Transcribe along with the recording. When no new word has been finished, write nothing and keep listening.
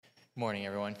Morning,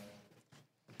 everyone.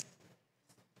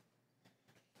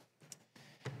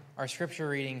 Our scripture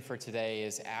reading for today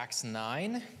is Acts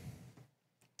 9,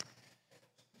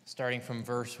 starting from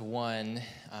verse 1,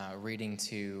 reading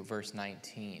to verse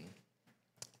 19.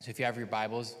 So if you have your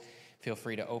Bibles, feel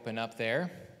free to open up there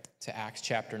to Acts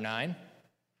chapter 9,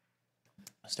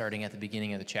 starting at the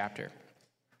beginning of the chapter.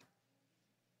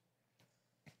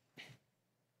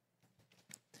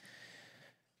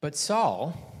 But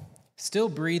Saul, still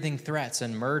breathing threats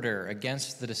and murder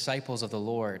against the disciples of the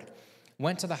Lord,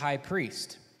 went to the high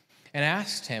priest and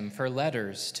asked him for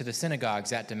letters to the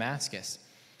synagogues at Damascus,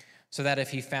 so that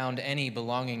if he found any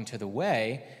belonging to the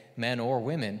way, men or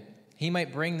women, he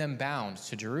might bring them bound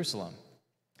to Jerusalem.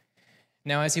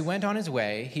 Now as he went on his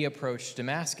way, he approached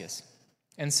Damascus,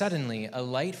 and suddenly a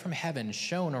light from heaven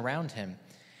shone around him,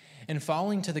 and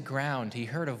falling to the ground, he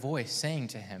heard a voice saying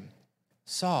to him,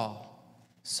 "Saul,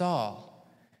 Saul,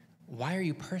 why are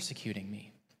you persecuting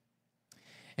me?"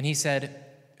 And he said,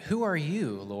 "Who are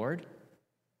you, Lord?"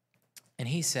 And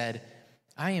he said,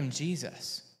 "I am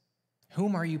Jesus.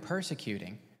 Whom are you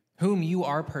persecuting? Whom you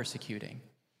are persecuting?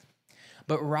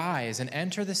 But rise and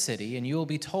enter the city, and you will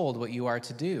be told what you are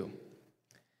to do."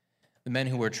 The men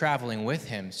who were traveling with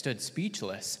him stood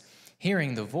speechless,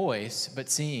 hearing the voice, but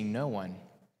seeing no one.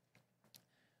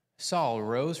 Saul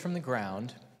rose from the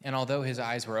ground, and although his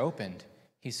eyes were opened,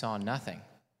 he saw nothing.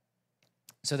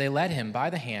 So they led him by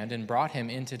the hand and brought him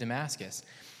into Damascus.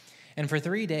 And for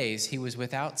 3 days he was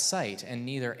without sight and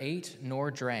neither ate nor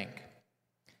drank.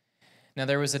 Now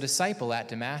there was a disciple at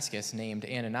Damascus named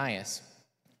Ananias.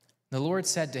 The Lord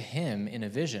said to him in a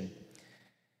vision,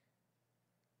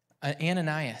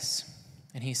 "Ananias."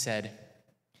 And he said,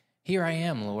 "Here I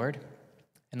am, Lord."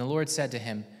 And the Lord said to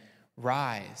him,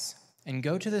 "Rise and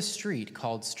go to the street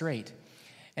called Straight,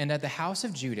 and at the house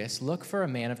of Judas look for a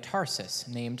man of Tarsus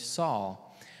named Saul.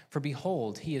 For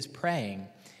behold, he is praying,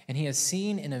 and he has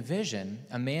seen in a vision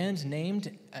a man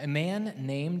named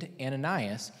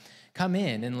Ananias come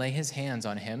in and lay his hands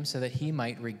on him so that he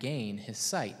might regain his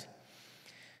sight."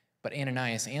 But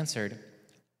Ananias answered,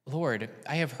 "Lord,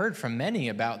 I have heard from many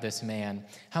about this man,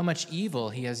 how much evil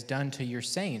he has done to your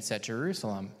saints at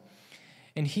Jerusalem.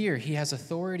 And here he has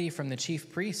authority from the chief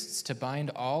priests to bind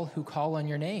all who call on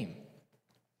your name."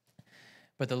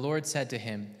 But the Lord said to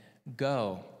him,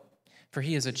 "Go, for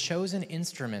he is a chosen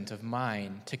instrument of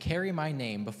mine to carry my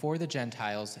name before the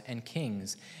Gentiles and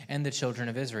kings and the children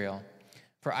of Israel.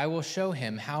 For I will show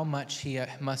him how much he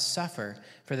must suffer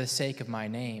for the sake of my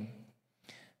name."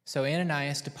 So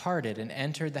Ananias departed and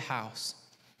entered the house,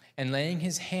 and laying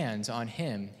his hands on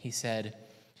him, he said,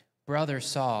 "Brother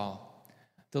Saul,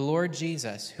 the Lord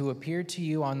Jesus, who appeared to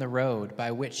you on the road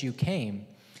by which you came,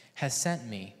 has sent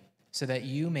me, so that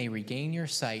you may regain your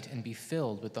sight and be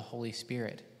filled with the Holy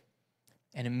Spirit."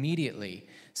 And immediately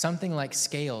something like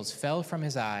scales fell from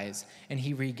his eyes, and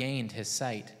he regained his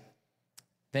sight.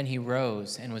 Then he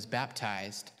rose and was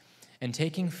baptized, and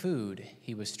taking food,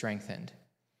 he was strengthened.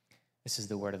 This is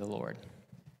the word of the Lord.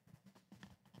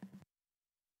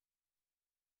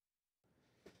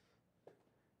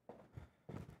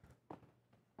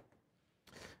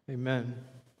 Amen.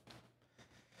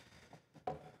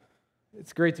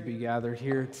 It's great to be gathered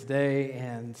here today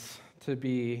and to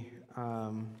be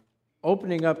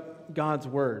opening up God's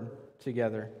Word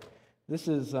together. This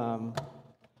is the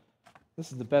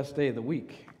best day of the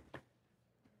week.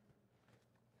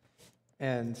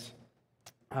 And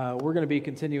we're going to be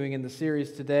continuing in the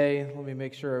series today. Let me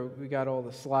make sure we got all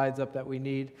the slides up that we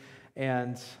need.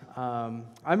 And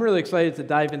I'm really excited to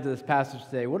dive into this passage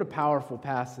today. What a powerful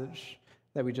passage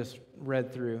that we just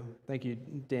read through. Thank you,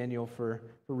 Daniel, for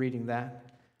reading that.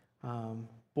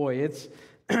 Boy, it's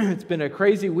it's been a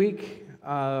crazy week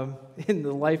in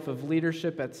the life of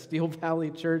leadership at Steel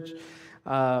Valley Church,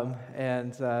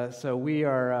 so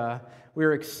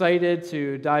we're excited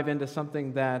to dive into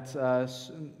something that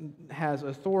has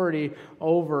authority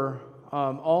over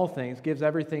all things, gives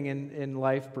everything in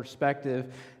life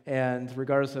perspective, and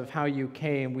regardless of how you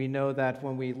came, we know that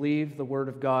when we leave the Word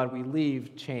of God, we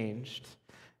leave changed.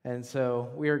 And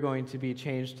so we are going to be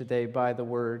changed today by the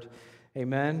Word.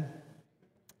 Amen?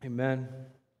 Amen.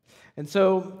 And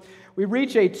so we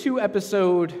reach a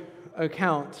 2-episode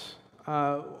account,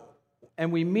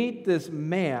 and we meet this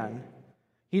man.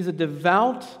 He's a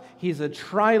devout, he's a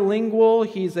trilingual,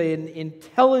 he's an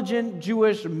intelligent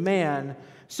Jewish man.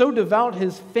 So devout,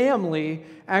 his family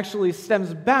actually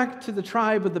stems back to the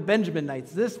tribe of the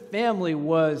Benjaminites. This family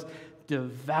was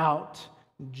devout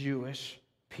Jewish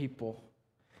people.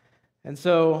 And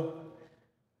so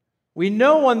we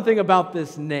know one thing about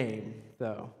this name,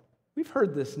 though. We've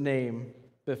heard this name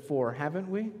before, haven't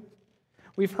we?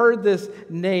 We've heard this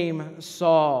name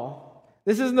Saul.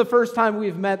 This isn't the first time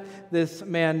we've met this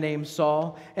man named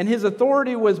Saul, and his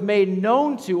authority was made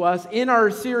known to us in our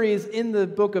series in the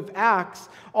book of Acts,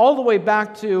 all the way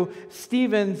back to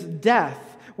Stephen's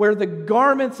death, where the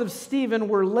garments of Stephen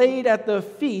were laid at the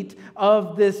feet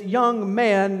of this young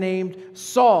man named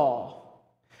Saul.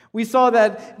 We saw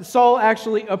that Saul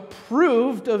actually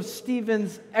approved of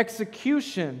Stephen's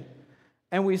execution,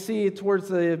 and we see towards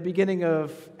the beginning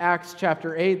of Acts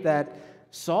chapter 8 that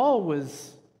Saul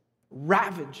was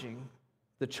ravaging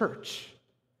the church.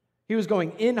 He was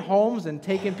going in homes and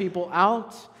taking people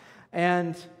out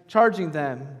and charging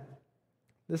them.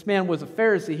 This man was a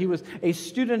Pharisee. He was a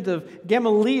student of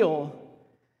Gamaliel.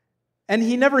 And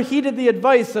he never heeded the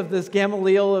advice of this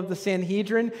Gamaliel of the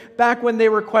Sanhedrin back when they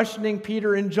were questioning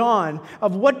Peter and John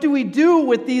of what do we do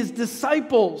with these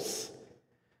disciples?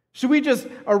 Should we just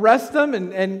arrest them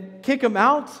and kick them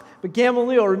out? But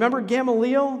Gamaliel, remember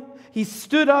Gamaliel? He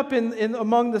stood up in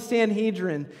among the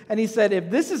Sanhedrin and he said, if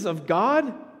this is of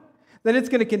God, then it's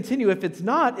going to continue. If it's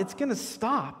not, it's going to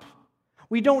stop.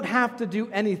 We don't have to do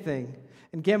anything.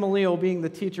 And Gamaliel being the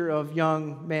teacher of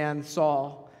young man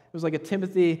Saul, it was like a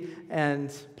Timothy and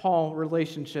Paul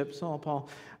relationship, Saul-Paul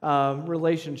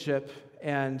relationship,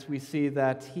 and we see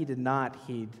that he did not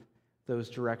heed those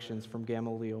directions from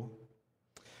Gamaliel.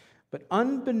 But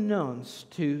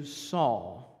unbeknownst to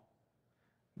Saul,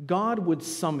 God would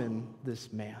summon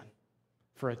this man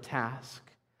for a task.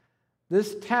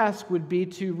 This task would be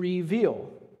to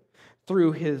reveal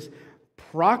through his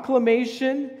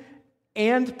proclamation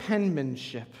and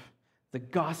penmanship the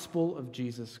gospel of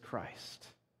Jesus Christ.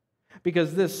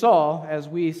 Because this Saul, as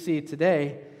we see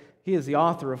today, he is the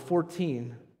author of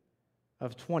 14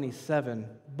 of 27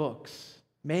 books,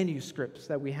 manuscripts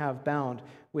that we have bound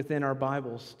within our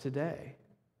Bibles today.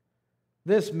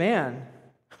 This man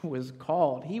was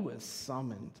called, he was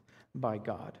summoned by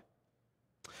God.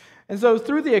 And so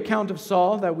through the account of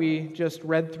Saul that we just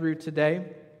read through today,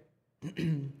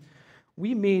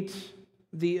 we meet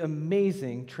the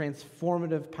amazing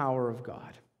transformative power of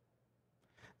God.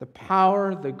 The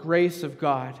power, the grace of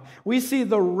God. We see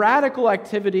the radical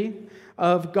activity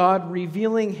of God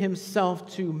revealing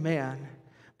himself to man.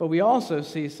 But we also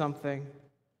see something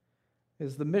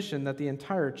is the mission that the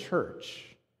entire church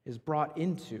is brought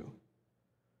into.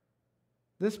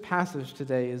 This passage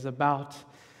today is about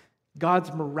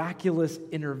God's miraculous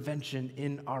intervention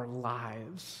in our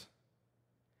lives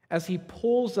as he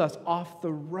pulls us off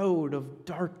the road of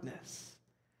darkness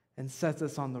and sets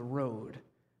us on the road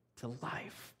to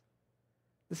life.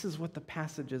 This is what the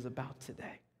passage is about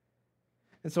today.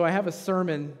 And so I have a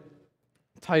sermon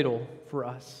title for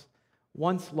us,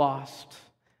 Once Lost,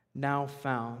 Now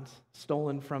Found,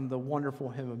 stolen from the wonderful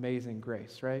hymn Amazing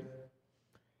Grace, right?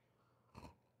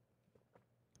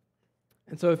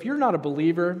 And so if you're not a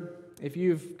believer, if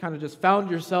you've kind of just found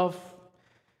yourself,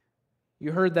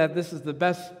 you heard that this is the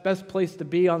best place to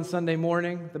be on Sunday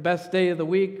morning, the best day of the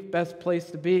week, best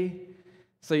place to be.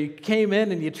 So you came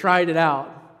in and you tried it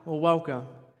out. Well, welcome.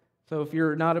 So if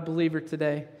you're not a believer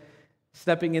today,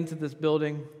 stepping into this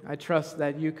building, I trust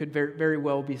that you could very, very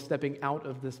well be stepping out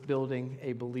of this building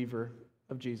a believer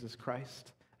of Jesus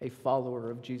Christ, a follower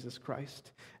of Jesus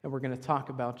Christ. And we're going to talk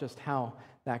about just how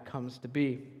that comes to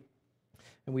be.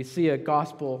 And we see a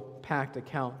gospel-packed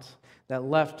account that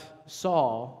left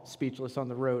Saul speechless on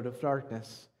the road of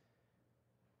darkness.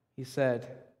 He said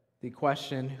the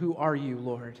question, "Who are you,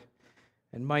 Lord?"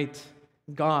 And might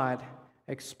God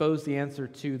expose the answer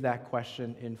to that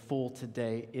question in full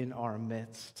today in our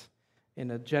midst.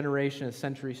 In a generation, a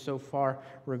century so far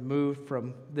removed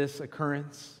from this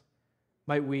occurrence,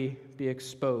 might we be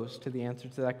exposed to the answer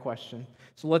to that question.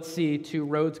 So let's see two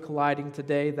roads colliding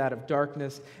today, that of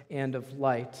darkness and of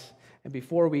light. And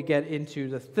before we get into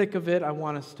the thick of it, I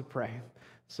want us to pray.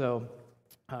 So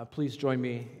please join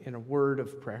me in a word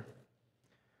of prayer.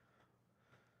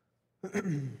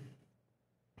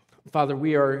 Father,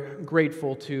 we are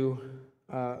grateful to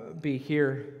be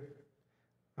here,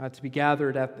 to be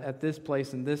gathered at this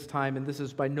place and this time, and this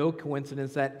is by no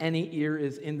coincidence that any ear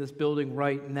is in this building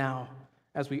right now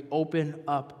as we open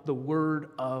up the word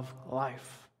of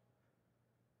life.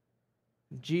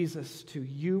 Jesus, to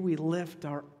you we lift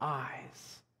our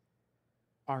eyes,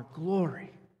 our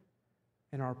glory,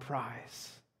 and our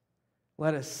prize.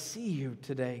 Let us see you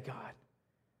today, God.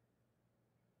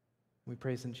 We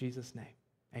praise in Jesus' name.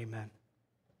 Amen.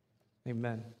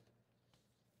 Amen.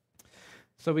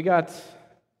 So we got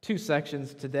two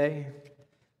sections today.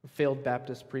 A failed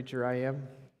Baptist preacher I am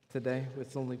today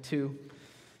with only two.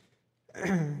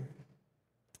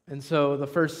 And so the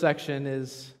first section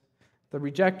is the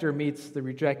rejecter meets the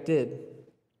rejected.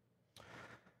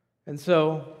 And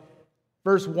so,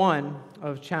 verse 1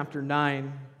 of chapter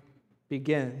 9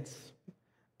 begins,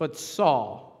 but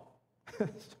Saul,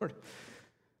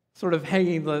 sort of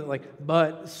hanging like,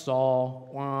 but Saul,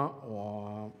 wah,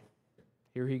 wah.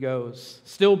 Here he goes,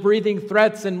 still breathing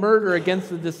threats and murder against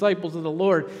the disciples of the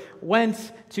Lord,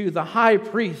 went to the high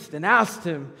priest and asked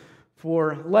him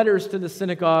for letters to the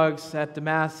synagogues at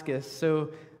Damascus, so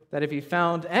that if he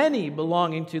found any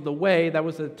belonging to the way, that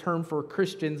was a term for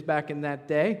Christians back in that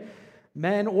day,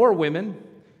 men or women,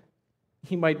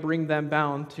 he might bring them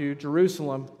bound to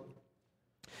Jerusalem.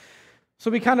 So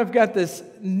we kind of got this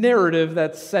narrative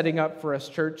that's setting up for us,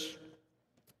 church.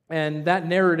 And that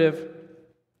narrative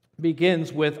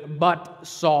begins with, but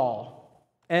Saul.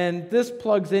 And this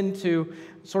plugs into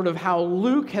sort of how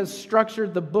Luke has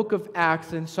structured the book of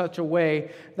Acts in such a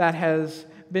way that has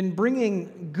been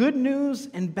bringing good news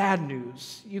and bad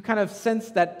news. You kind of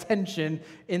sense that tension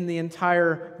in the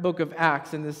entire book of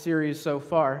Acts in this series so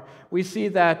far. We see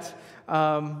that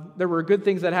there were good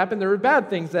things that happened, there were bad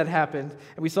things that happened.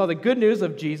 And we saw the good news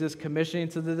of Jesus commissioning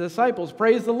to the disciples.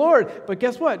 Praise the Lord. But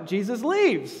guess what? Jesus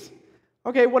leaves.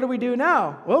 Okay, what do we do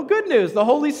now? Well, good news. The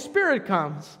Holy Spirit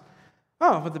comes.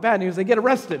 Oh, but the bad news, they get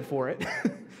arrested for it.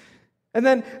 And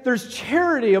then there's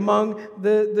charity among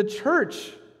the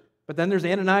church. But then there's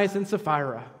Ananias and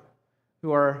Sapphira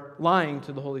who are lying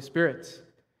to the Holy Spirit.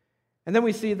 And then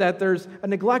we see that there's a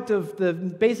neglect of the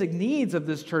basic needs of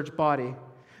this church body.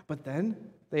 But then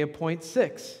they appoint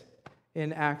 6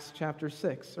 in Acts chapter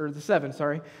 6, or the 7,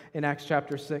 sorry, in Acts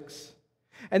chapter 6.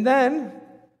 And then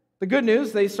the good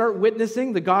news, they start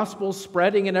witnessing, the gospel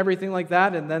spreading and everything like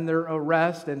that, and then their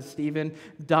arrest, and Stephen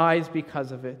dies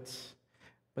because of it.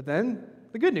 But then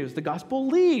the good news, the gospel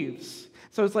leaves.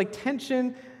 So it's like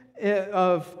tension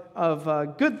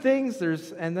of good things,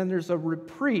 and then there's a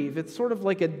reprieve. It's sort of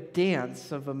like a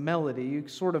dance of a melody. You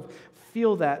sort of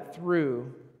feel that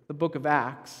through the book of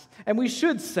Acts. And we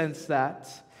should sense that,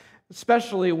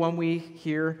 especially when we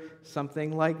hear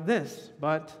something like this,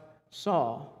 but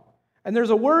Saul. And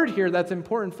there's a word here that's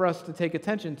important for us to take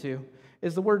attention to,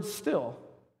 is the word still.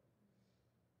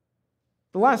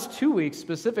 The last 2 weeks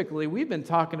specifically, we've been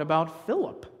talking about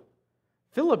Philip.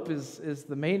 Philip is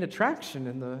the main attraction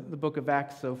in the book of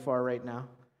Acts so far right now.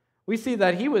 We see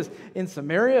that he was in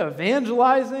Samaria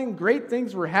evangelizing, great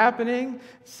things were happening.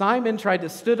 Simon tried to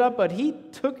stood up, but he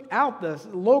took out the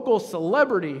local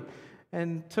celebrity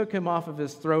and took him off of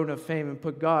his throne of fame and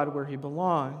put God where he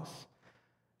belongs.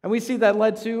 And we see that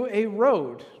led to a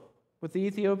road with the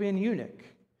Ethiopian eunuch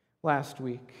last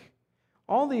week.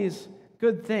 All these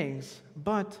good things,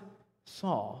 but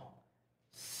Saul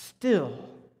still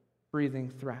breathing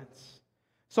threats.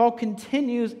 Saul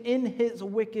continues in his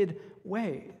wicked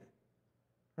way,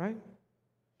 right?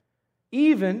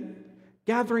 Even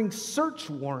gathering search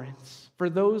warrants for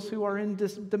those who are in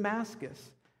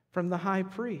Damascus from the high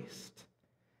priest.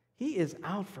 He is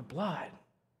out for blood.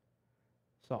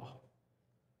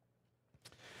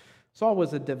 Saul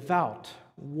was a devout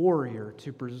warrior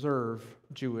to preserve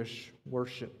Jewish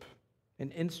worship,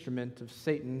 an instrument of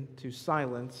Satan to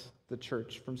silence the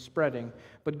church from spreading.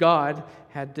 But God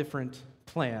had different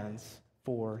plans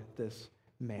for this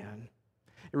man.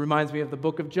 It reminds me of the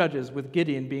book of Judges with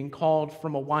Gideon being called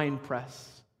from a wine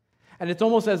press. And it's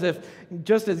almost as if,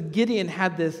 just as Gideon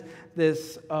had this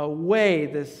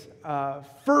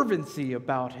fervency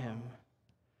about him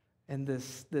and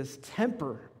this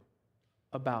temper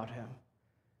about him,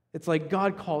 it's like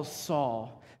God calls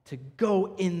Saul to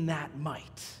go in that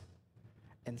might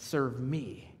and serve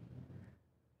me,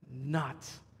 not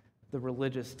the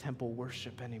religious temple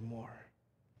worship anymore.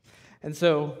 And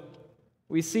so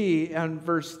we see in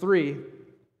verse 3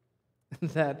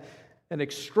 that an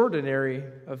extraordinary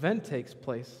event takes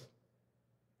place.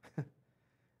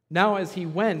 Now, as he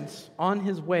went on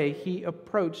his way, he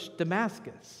approached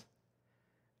Damascus.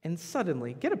 And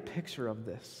suddenly, get a picture of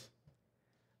this.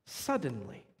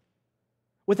 Suddenly,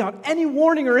 without any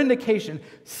warning or indication,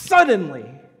 suddenly,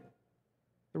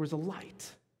 there was a light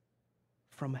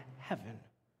from heaven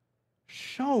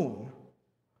shone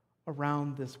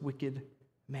around this wicked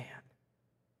man.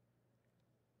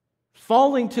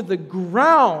 Falling to the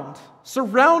ground,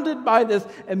 surrounded by this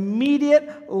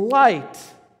immediate light,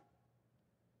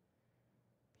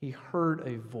 he heard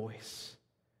a voice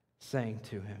saying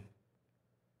to him,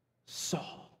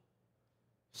 "Saul,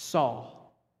 Saul,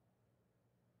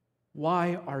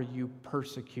 why are you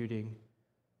persecuting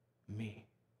me?"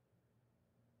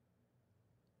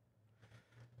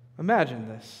 Imagine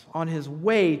this. On his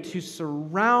way to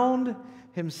surround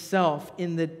himself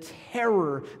in the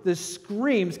terror, the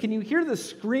screams. Can you hear the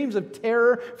screams of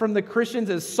terror from the Christians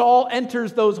as Saul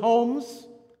enters those homes?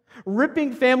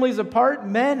 ripping families apart,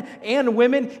 men and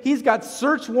women. He's got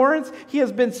search warrants. He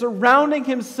has been surrounding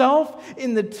himself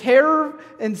in the terror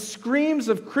and screams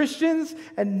of Christians,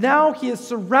 and now he is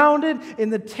surrounded in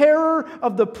the terror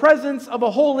of the presence of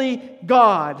a holy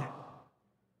God.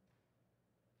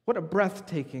 What a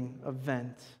breathtaking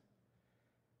event.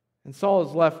 And Saul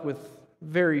is left with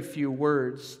very few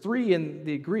words, 3 in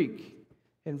the Greek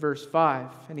in verse 5.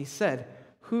 And he said,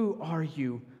 "Who are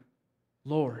you,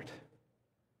 Lord?"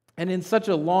 And in such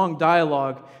a long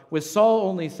dialogue, with Saul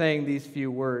only saying these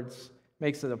few words,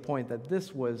 makes it a point that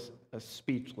this was a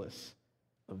speechless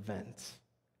event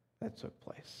that took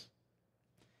place.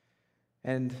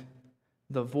 And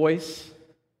the voice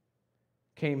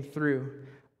came through,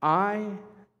 "I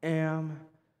am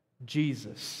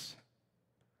Jesus,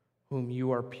 whom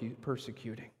you are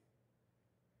persecuting.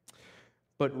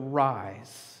 But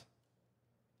rise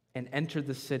and enter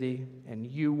the city, and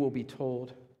you will be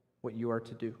told what you are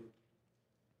to do."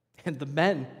 And the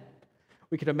men,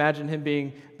 we could imagine him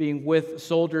being with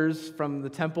soldiers from the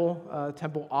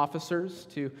temple officers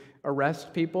to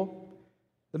arrest people.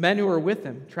 The men who were with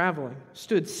him, traveling,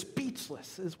 stood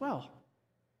speechless as well,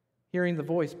 hearing the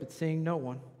voice but seeing no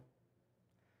one.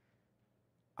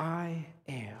 I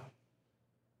am.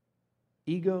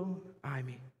 Ego,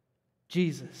 eimi.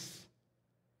 Jesus,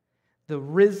 the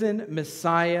risen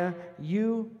Messiah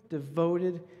you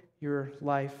devoted your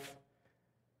life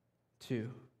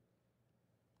to.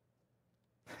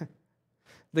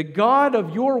 The God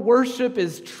of your worship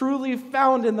is truly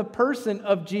found in the person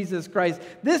of Jesus Christ.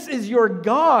 This is your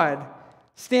God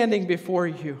standing before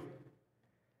you.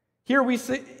 Here we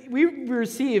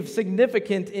receive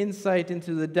significant insight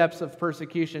into the depths of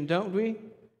persecution, don't we?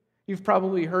 You've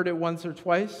probably heard it once or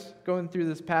twice going through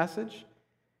this passage.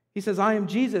 He says, "I am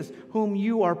Jesus, whom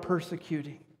you are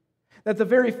persecuting." That the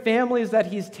very families that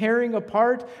he's tearing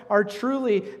apart are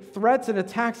truly threats and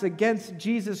attacks against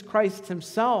Jesus Christ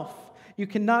himself. You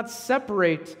cannot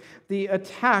separate the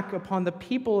attack upon the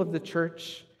people of the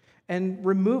church and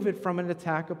remove it from an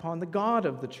attack upon the God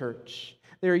of the church.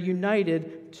 They are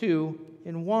united two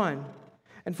in one.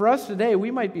 And for us today, we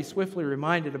might be swiftly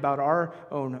reminded about our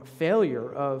own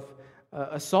failure of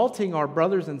assaulting our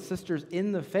brothers and sisters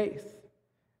in the faith,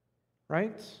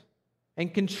 right?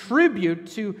 And contribute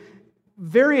to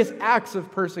various acts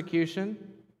of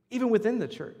persecution, even within the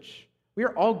church. We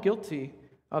are all guilty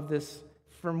of this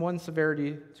from one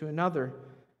severity to another.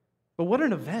 But what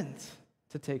an event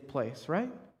to take place,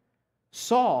 right?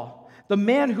 Saul, the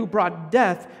man who brought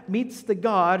death, meets the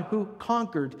God who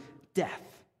conquered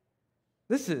death.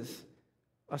 This is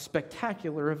a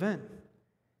spectacular event.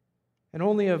 And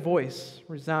only a voice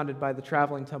resounded by the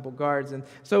traveling temple guards. And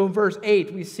so in verse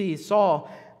 8, we see Saul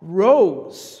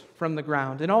rose from the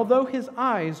ground. And although his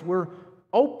eyes were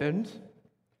opened,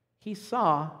 he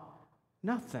saw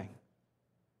nothing.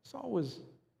 Saul was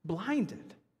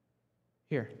blinded.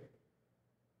 Here.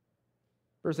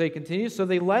 Verse 8 continues, "So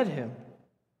they led him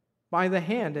by the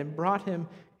hand and brought him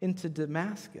into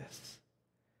Damascus.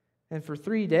 And for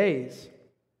 3 days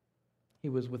he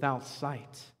was without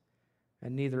sight,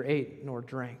 and neither ate nor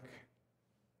drank."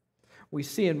 We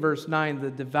see in verse 9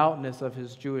 the devoutness of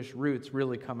his Jewish roots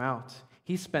really come out.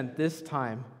 He spent this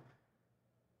time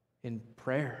in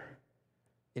prayer,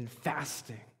 in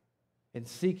fasting, in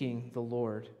seeking the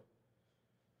Lord.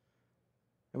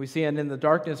 And we see, and in the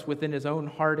darkness within his own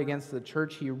heart against the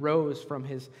church, he rose from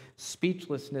his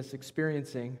speechlessness,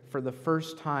 experiencing for the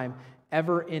first time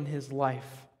ever in his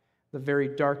life the very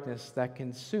darkness that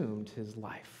consumed his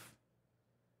life.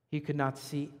 He could not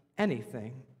see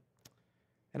anything.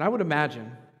 And I would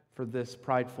imagine for this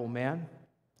prideful man,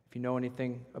 if you know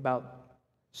anything about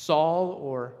Saul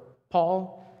or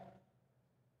Paul,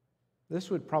 this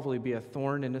would probably be a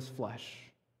thorn in his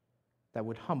flesh that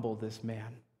would humble this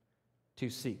man to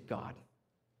seek God.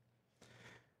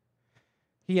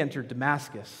 He entered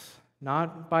Damascus,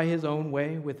 not by his own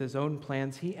way, with his own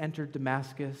plans. He entered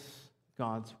Damascus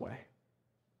God's way.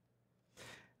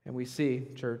 And we see,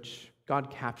 church,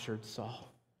 God captured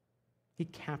Saul. He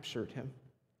captured him.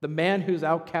 The man who's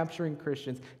out capturing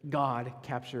Christians, God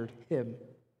captured him,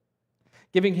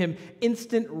 giving him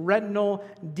instant retinal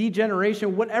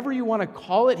degeneration, whatever you want to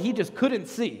call it, he just couldn't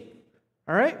see.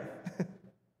 All right?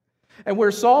 And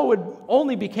where Saul would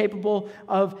only be capable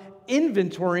of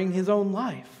inventorying his own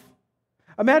life.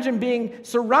 Imagine being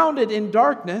surrounded in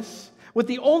darkness with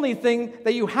the only thing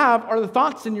that you have are the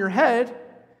thoughts in your head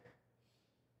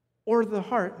or the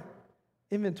heart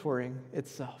inventorying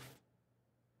itself.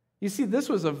 You see, this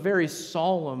was a very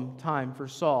solemn time for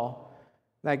Saul,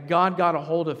 that God got a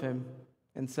hold of him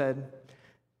and said,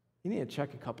 "You need to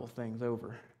check a couple things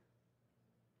over."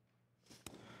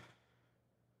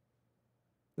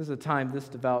 This is a time this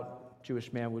devout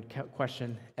Jewish man would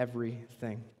question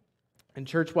everything. And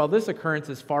church, while this occurrence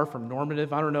is far from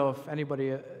normative, I don't know if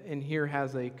anybody in here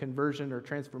has a conversion or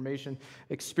transformation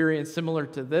experience similar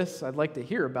to this. I'd like to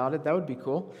hear about it. That would be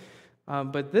cool.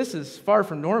 But this is far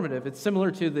from normative. It's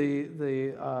similar to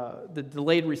the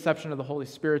delayed reception of the Holy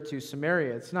Spirit to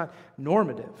Samaria. It's not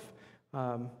normative,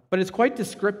 but it's quite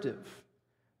descriptive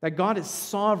that God is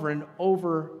sovereign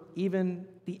over even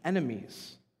the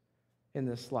enemies in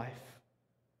this life.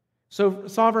 So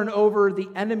sovereign over the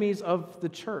enemies of the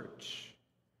church.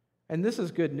 And this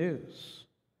is good news.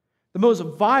 The most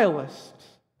vilest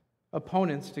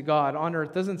opponents to God on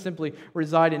earth doesn't simply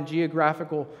reside in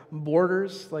geographical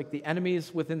borders like the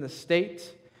enemies within the state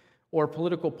or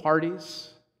political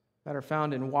parties that are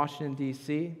found in Washington,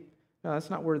 D.C. No, that's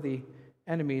not where the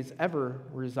enemies ever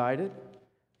resided.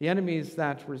 The enemies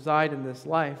that reside in this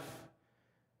life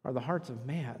are the hearts of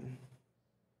man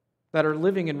that are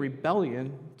living in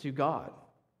rebellion to God,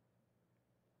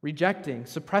 rejecting,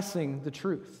 suppressing the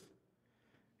truth.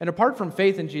 And apart from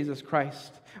faith in Jesus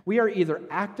Christ, we are either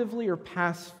actively or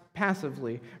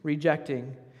passively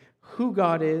rejecting who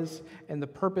God is and the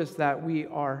purpose that we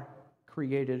are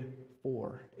created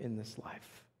for in this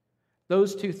life.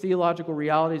 Those two theological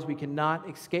realities we cannot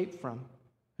escape from,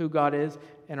 who God is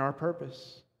and our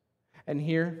purpose. And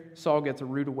here, Saul gets a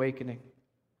rude awakening.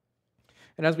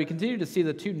 And as we continue to see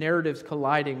the two narratives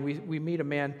colliding, we meet a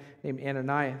man named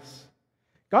Ananias.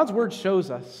 God's word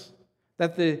shows us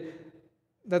that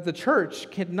the church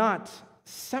cannot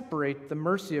separate the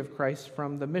mercy of Christ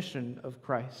from the mission of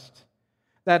Christ.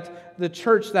 That the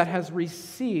church that has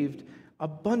received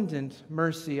abundant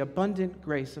mercy, abundant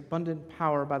grace, abundant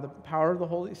power by the power of the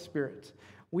Holy Spirit,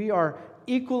 we are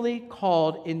equally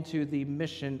called into the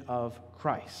mission of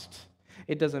Christ.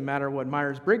 It doesn't matter what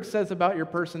Myers-Briggs says about your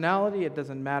personality. It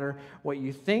doesn't matter what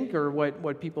you think or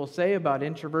what people say about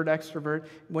introvert, extrovert.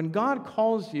 When God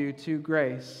calls you to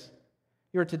grace,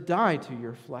 you're to die to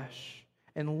your flesh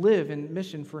and live in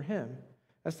mission for Him.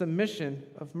 That's the mission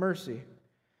of mercy.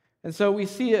 And so we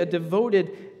see a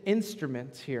devoted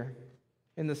instrument here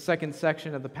in the second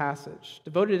section of the passage.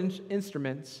 Devoted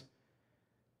instruments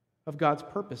of God's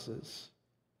purposes.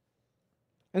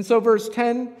 And so verse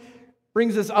 10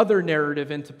 brings this other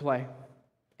narrative into play.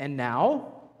 And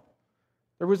now,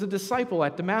 there was a disciple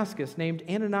at Damascus named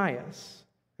Ananias.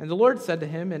 And the Lord said to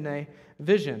him in a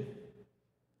vision,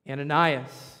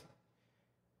 Ananias.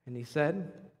 And he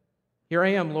said, Here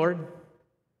I am, Lord.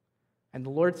 And the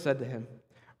Lord said to him,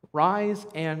 Rise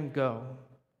and go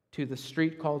to the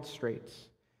street called Straight.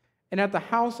 And at the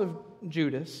house of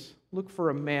Judas, look for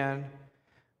a man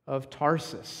of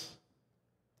Tarsus,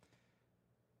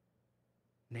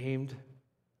 named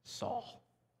Saul.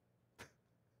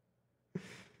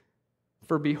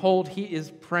 For behold, he is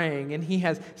praying, and he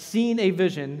has seen a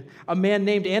vision, a man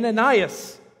named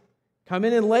Ananias come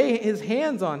in and lay his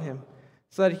hands on him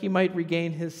so that he might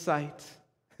regain his sight.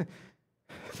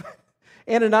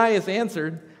 Ananias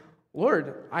answered,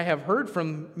 Lord, I have heard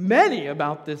from many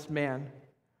about this man,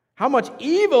 how much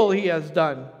evil he has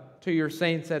done to your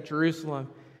saints at Jerusalem.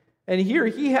 And here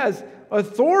he has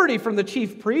authority from the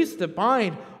chief priest to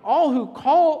bind all who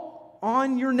call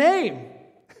on your name.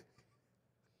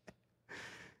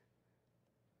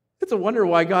 It's a wonder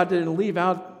why God didn't leave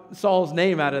out Saul's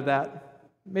name out of that.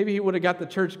 Maybe he would have got the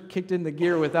church kicked into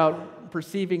gear without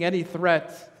perceiving any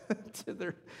threat to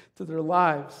their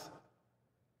lives.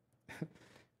 Have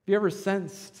you ever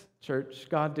sensed, church,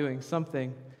 God doing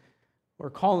something or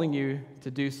calling you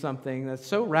to do something that's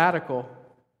so radical,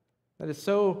 that is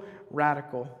so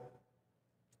radical,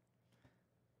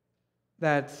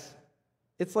 that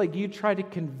it's like you try to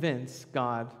convince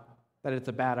God that it's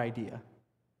a bad idea?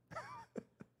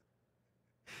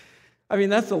 I mean,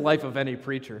 that's the life of any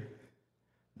preacher.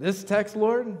 This text,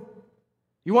 Lord,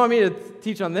 you want me to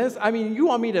teach on this? I mean, you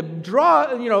want me to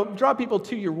draw people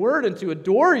to your word and to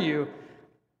adore you?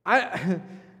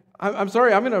 I'm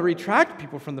sorry, I'm going to retract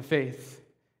people from the faith.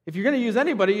 If you're going to use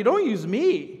anybody, you don't use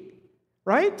me,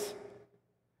 right?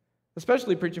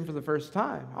 Especially preaching for the first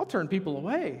time. I'll turn people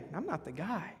away. I'm not the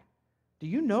guy. Do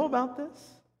you know about this?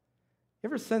 You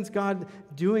ever sense God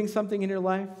doing something in your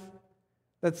life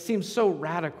that seems so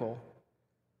radical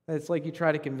that it's like you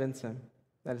try to convince Him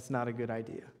that it's not a good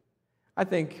idea? I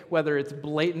think whether it's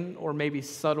blatant or maybe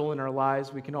subtle in our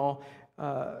lives, we can all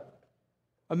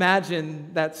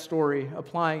imagine that story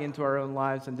applying into our own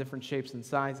lives in different shapes and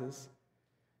sizes.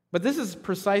 But this is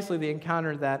precisely the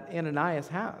encounter that Ananias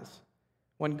has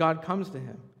when God comes to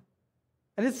him.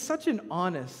 And it's such an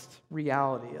honest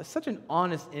reality, such an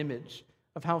honest image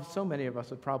of how so many of us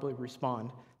would probably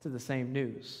respond to the same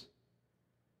news.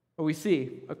 But we see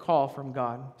a call from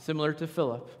God, similar to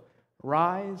Philip,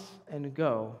 rise and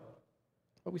go.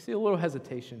 But we see a little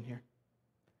hesitation here.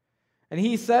 And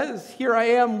he says, here I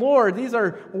am, Lord. These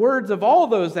are words of all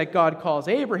those that God calls.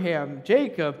 Abraham,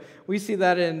 Jacob. We see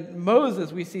that in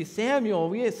Moses. We see Samuel.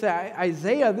 We see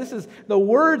Isaiah. This is the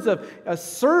words of a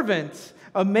servant,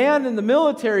 a man in the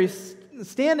military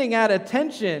standing at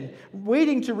attention,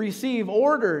 waiting to receive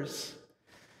orders.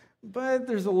 But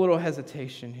there's a little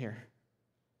hesitation here.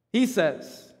 He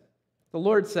says, the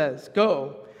Lord says,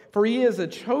 go, for he is a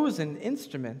chosen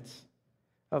instrument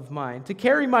of mine, to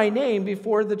carry my name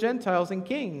before the Gentiles and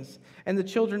kings and the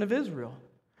children of Israel.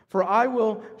 For I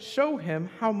will show him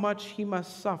how much he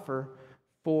must suffer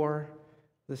for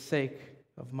the sake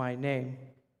of my name.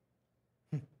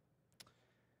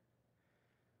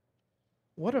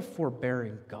 What a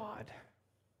forbearing God.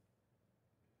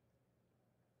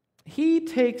 He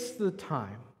takes the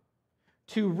time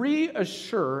to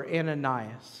reassure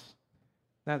Ananias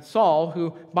that Saul,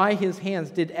 who by his hands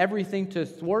did everything to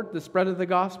thwart the spread of the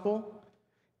gospel,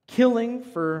 killing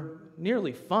for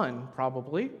nearly fun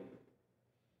probably,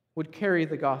 would carry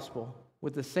the gospel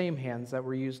with the same hands that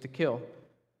were used to kill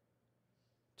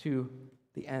to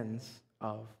the ends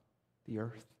of the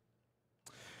earth.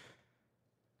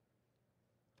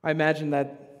 I imagine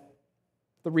that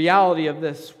the reality of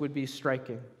this would be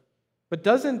striking. But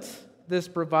doesn't this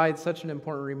provide such an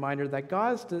important reminder that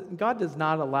God does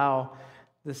not allow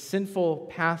the sinful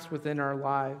past within our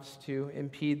lives to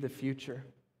impede the future?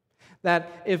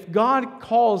 That if God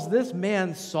calls this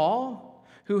man Saul,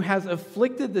 who has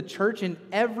afflicted the church in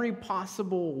every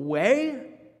possible way,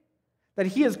 that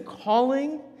he is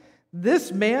calling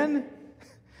this man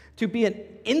to be an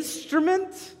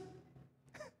instrument?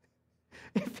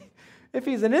 If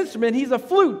he's an instrument, he's a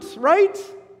flute, right?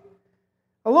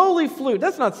 A lowly flute.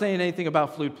 That's not saying anything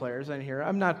about flute players in here.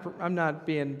 I'm not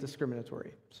being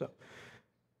discriminatory. So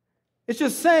it's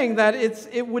just saying that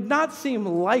it would not seem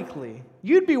likely.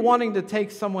 You'd be wanting to take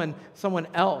someone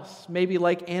else, maybe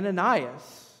like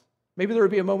Ananias. Maybe there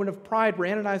would be a moment of pride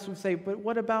where Ananias would say, but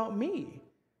what about me?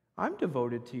 I'm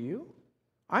devoted to you.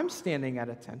 I'm standing at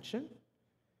attention.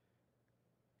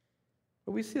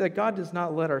 But we see that God does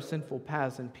not let our sinful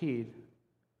paths impede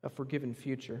a forgiven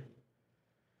future.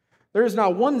 There is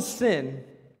not one sin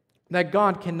that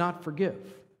God cannot forgive.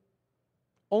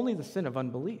 Only the sin of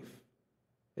unbelief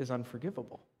is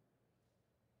unforgivable.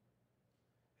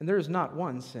 And there is not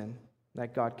one sin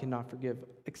that God cannot forgive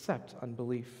except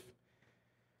unbelief.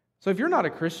 So if you're not a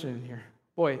Christian in here,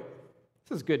 boy,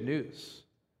 this is good news.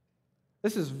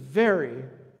 This is very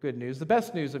good news, the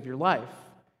best news of your life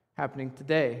happening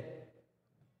today.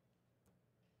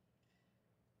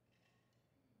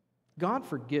 God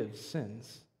forgives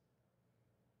sins.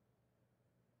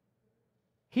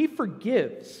 He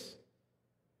forgives.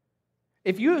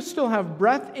 If you still have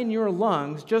breath in your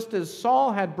lungs, just as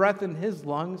Saul had breath in his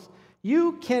lungs,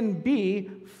 you can be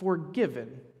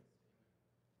forgiven.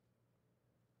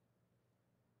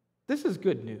 This is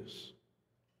good news.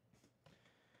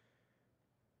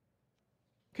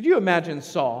 Could you imagine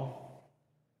Saul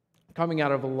coming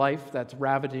out of a life that's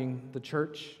ravaging the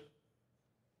church?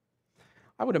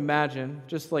 I would imagine,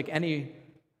 just like any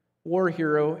war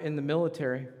hero in the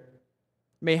military,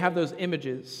 may have those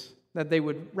images that they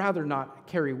would rather not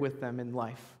carry with them in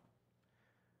life,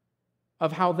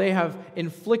 of how they have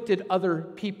inflicted other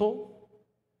people,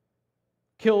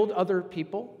 killed other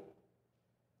people,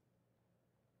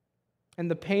 and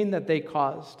the pain that they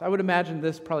caused. I would imagine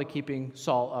this probably keeping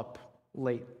Saul up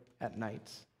late at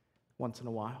night, once in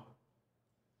a while.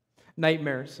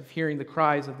 Nightmares of hearing the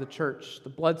cries of the church, the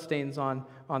bloodstains on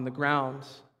the ground,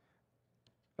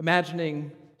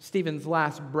 imagining Stephen's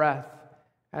last breath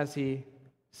as he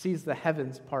sees the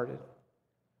heavens parted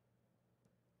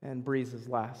and breathes his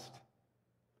last.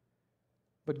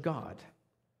 But God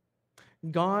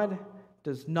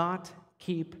does not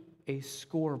keep a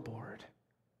scoreboard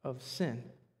of sin.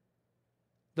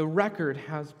 The record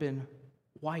has been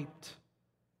wiped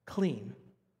clean.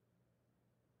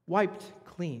 Wiped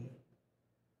clean.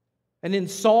 And in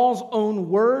Saul's own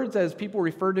words, as people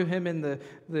refer to him in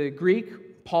the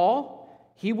Greek, Paul,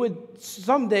 he would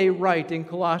someday write in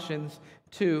Colossians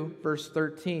 2, verse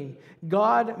 13,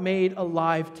 God made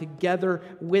alive together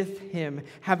with him,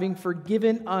 having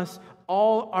forgiven us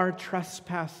all our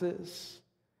trespasses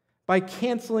by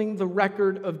canceling the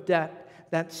record of debt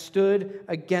that stood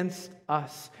against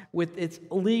us with its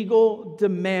legal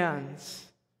demands.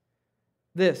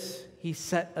 This he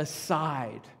set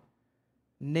aside,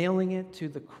 nailing it to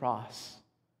the cross.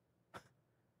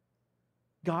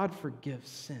 God forgives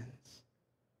sins.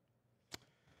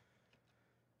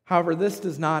 However, this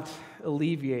does not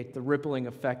alleviate the rippling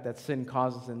effect that sin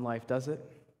causes in life, does it?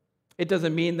 It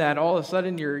doesn't mean that all of a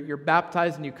sudden you're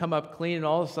baptized and you come up clean, and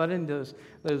all of a sudden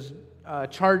those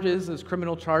charges, those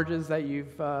criminal charges that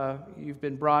you've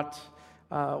been brought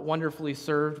wonderfully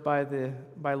served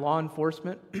by law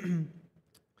enforcement,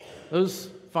 those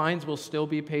fines will still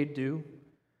be paid due.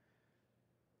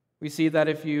 We see that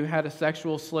if you had a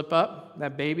sexual slip up,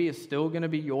 that baby is still going to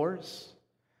be yours.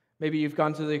 Maybe you've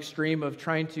gone to the extreme of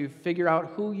trying to figure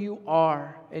out who you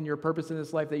are and your purpose in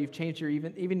this life, that you've changed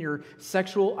even your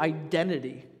sexual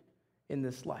identity in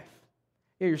this life.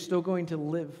 Yeah, you're still going to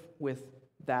live with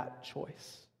that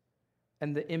choice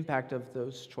and the impact of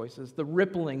those choices, the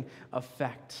rippling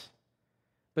effect.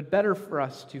 But better for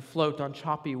us to float on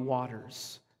choppy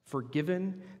waters,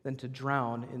 forgiven, than to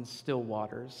drown in still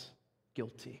waters,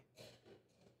 guilty.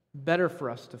 Better for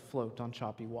us to float on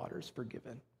choppy waters,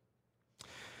 forgiven.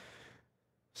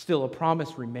 Still, a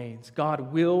promise remains.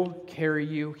 God will carry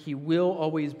you. He will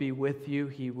always be with you.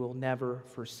 He will never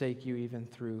forsake you, even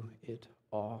through it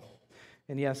all.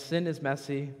 And yes, sin is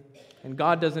messy, and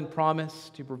God doesn't promise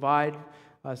to provide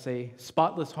us a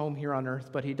spotless home here on earth,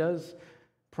 but He does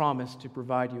promise to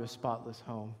provide you a spotless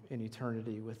home in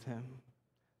eternity with Him.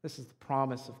 This is the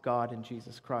promise of God in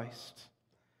Jesus Christ.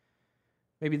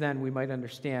 Maybe then we might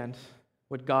understand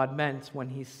what God meant when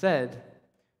He said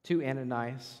to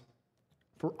Ananias,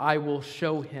 "For I will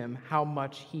show him how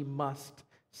much he must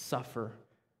suffer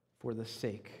for the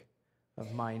sake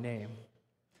of my name."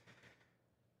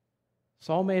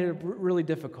 Saul made it really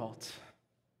difficult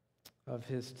of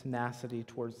his tenacity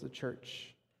towards the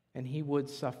church, and he would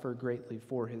suffer greatly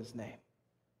for his name.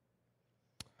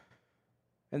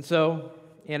 And so,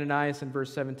 Ananias in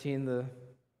verse 17, the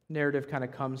narrative kind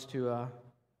of comes to a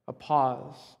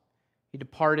pause. He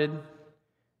departed,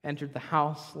 entered the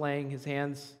house, laying his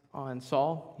hands on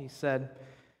Saul. He said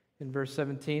in verse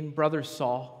 17, "Brother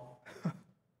Saul,"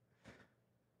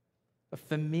 a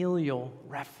familial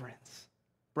reference,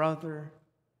 "Brother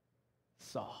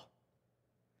Saul,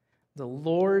 the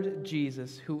Lord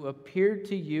Jesus, who appeared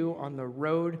to you on the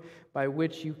road by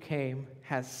which you came,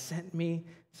 has sent me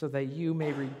so that you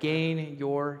may regain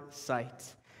your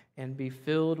sight and be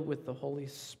filled with the Holy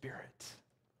Spirit."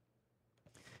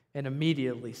 And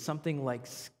immediately something like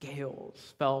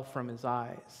scales fell from his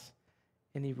eyes,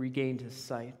 and he regained his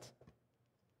sight.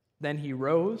 Then he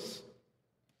rose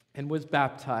and was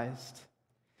baptized.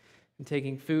 And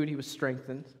taking food, he was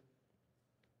strengthened.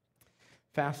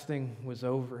 Fasting was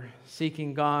over.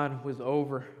 Seeking God was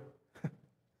over.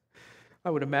 I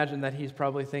would imagine that he's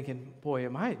probably thinking, boy,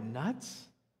 am I nuts?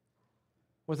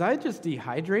 Was I just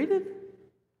dehydrated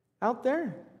out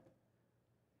there?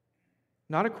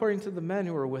 Not according to the men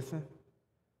who were with him,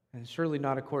 and surely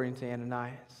not according to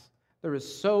Ananias. There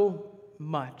is so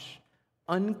much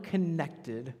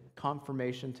unconnected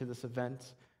confirmation to this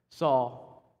event.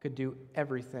 Saul could do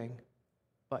everything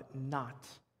but not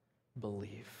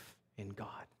believe in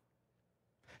God,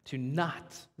 to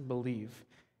not believe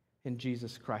in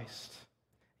Jesus Christ.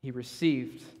 He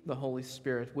received the Holy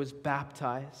Spirit, was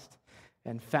baptized,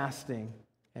 and fasting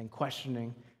and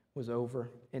questioning was over.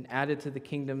 And added to the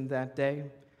kingdom that day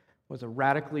was a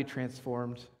radically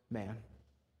transformed man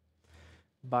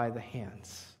by the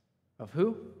hands of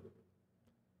who?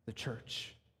 The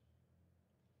church.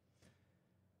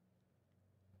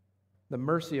 The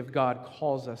mercy of God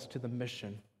calls us to the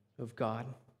mission of God.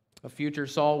 A future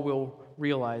Saul will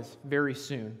realize very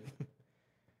soon.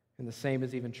 And the same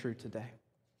is even true today.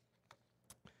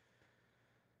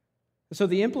 So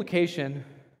the implication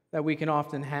that we can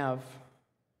often have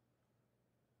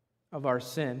of our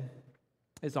sin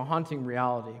is a haunting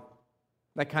reality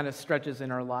that kind of stretches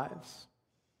in our lives.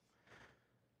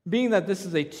 Being that this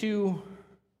is a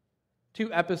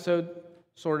two-episode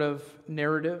sort of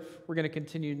narrative, we're going to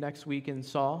continue next week in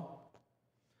Saul.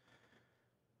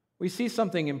 We see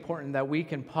something important that we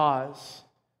can pause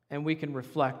and we can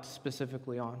reflect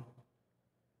specifically on.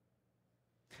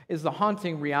 Is the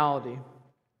haunting reality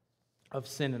of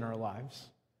sin in our lives.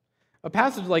 A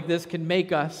passage like this can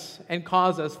make us and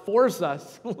force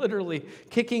us, literally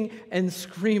kicking and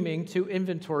screaming to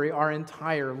inventory our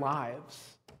entire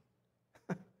lives.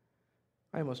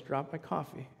 I almost dropped my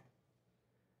coffee.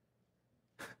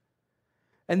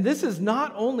 And this is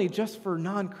not only just for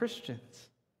non-Christians.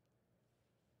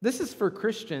 This is for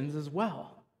Christians as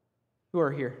well who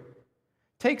are here.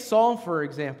 Take Saul, for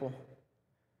example.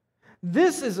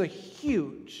 This is a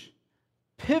huge,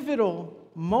 pivotal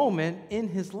moment in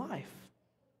his life.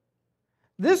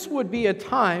 This would be a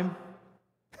time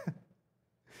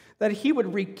that he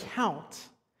would recount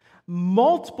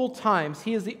Multiple times,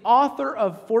 he is the author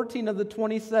of 14 of the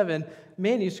 27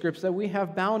 manuscripts that we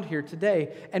have bound here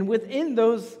today. And within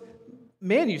those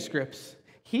manuscripts,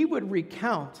 he would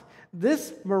recount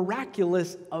this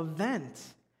miraculous event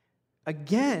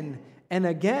again and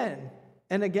again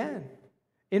and again.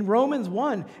 In Romans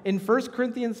 1, in 1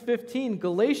 Corinthians 15,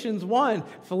 Galatians 1,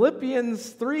 Philippians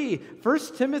 3, 1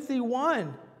 Timothy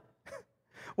 1.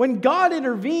 When God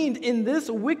intervened in this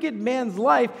wicked man's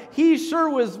life, he sure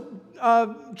was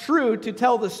true to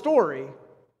tell the story.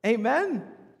 Amen?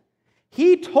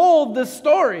 He told the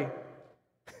story.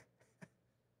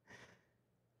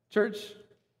 Church,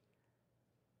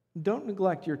 don't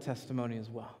neglect your testimony as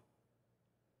well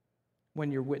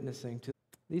when you're witnessing to.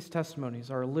 These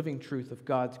testimonies are a living truth of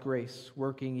God's grace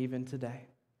working even today.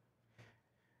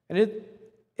 And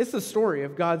it's the story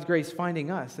of God's grace finding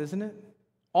us, isn't it?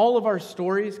 All of our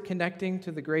stories connecting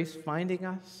to the grace finding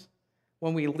us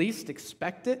when we least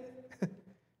expect it.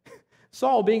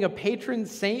 Saul being a patron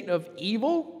saint of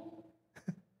evil.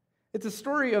 It's a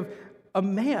story of a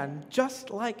man just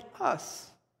like us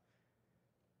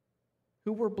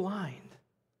who were blind,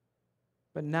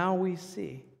 but now we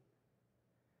see.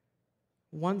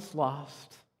 Once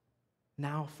lost,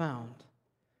 now found.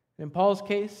 In Paul's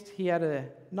case, he had a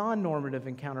non-normative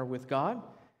encounter with God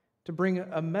to bring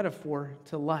a metaphor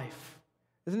to life.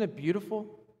 Isn't it beautiful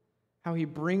how he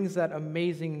brings that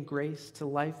amazing grace to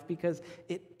life? Because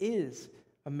it is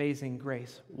amazing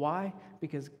grace. Why?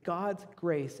 Because God's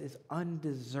grace is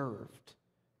undeserved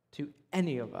to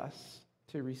any of us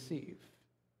to receive.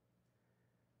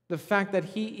 The fact that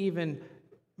he even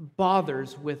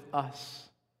bothers with us,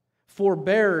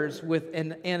 forbears with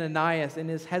Ananias in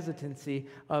his hesitancy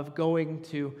of going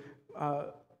to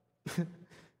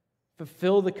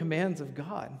fulfill the commands of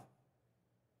God.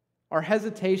 Our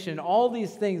hesitation, all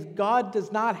these things, God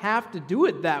does not have to do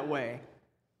it that way.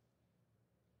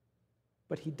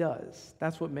 But he does.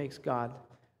 That's what makes God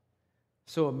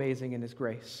so amazing in his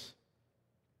grace.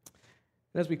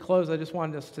 And as we close, I just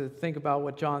wanted us to think about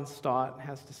what John Stott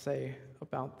has to say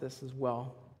about this as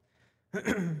well.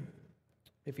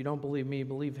 If you don't believe me,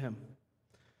 believe him.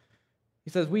 He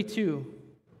says, we too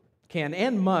can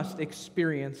and must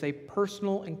experience a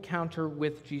personal encounter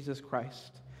with Jesus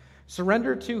Christ.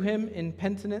 Surrender to him in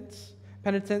penitence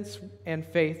and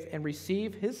faith, and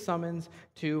receive his summons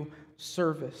to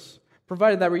service,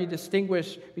 provided that we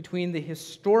distinguish between the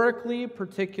historically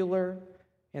particular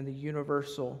and the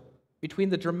universal, between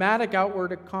the dramatic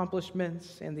outward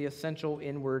accomplishments and the essential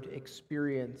inward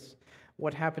experience.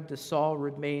 What happened to Saul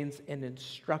remains an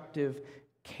instructive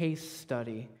case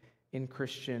study in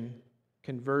Christian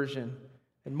conversion.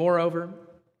 And moreover,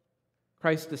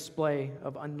 Christ's display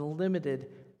of unlimited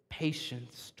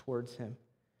patience towards him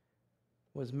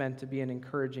was meant to be an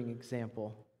encouraging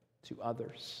example to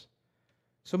others.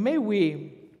 So may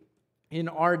we, in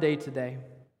our day today,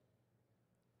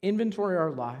 inventory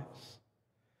our lives,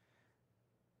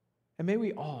 and may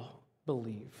we all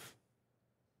believe.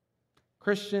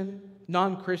 Christian,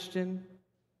 non-Christian,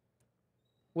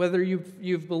 whether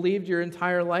you've believed your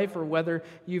entire life or whether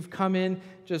you've come in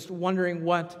just wondering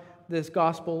what this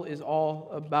gospel is all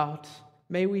about,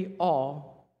 may we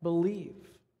all believe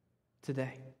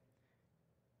today.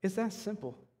 It's that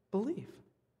simple. Believe.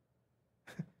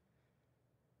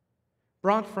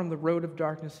 Brought from the road of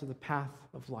darkness to the path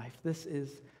of life. This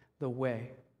is the way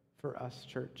for us,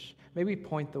 church. May we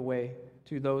point the way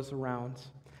to those around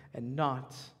and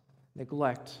not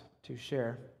neglect to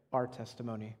share our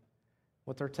testimony.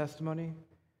 What's our testimony?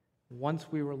 Once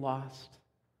we were lost,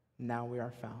 now we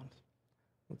are found.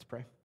 Let's pray.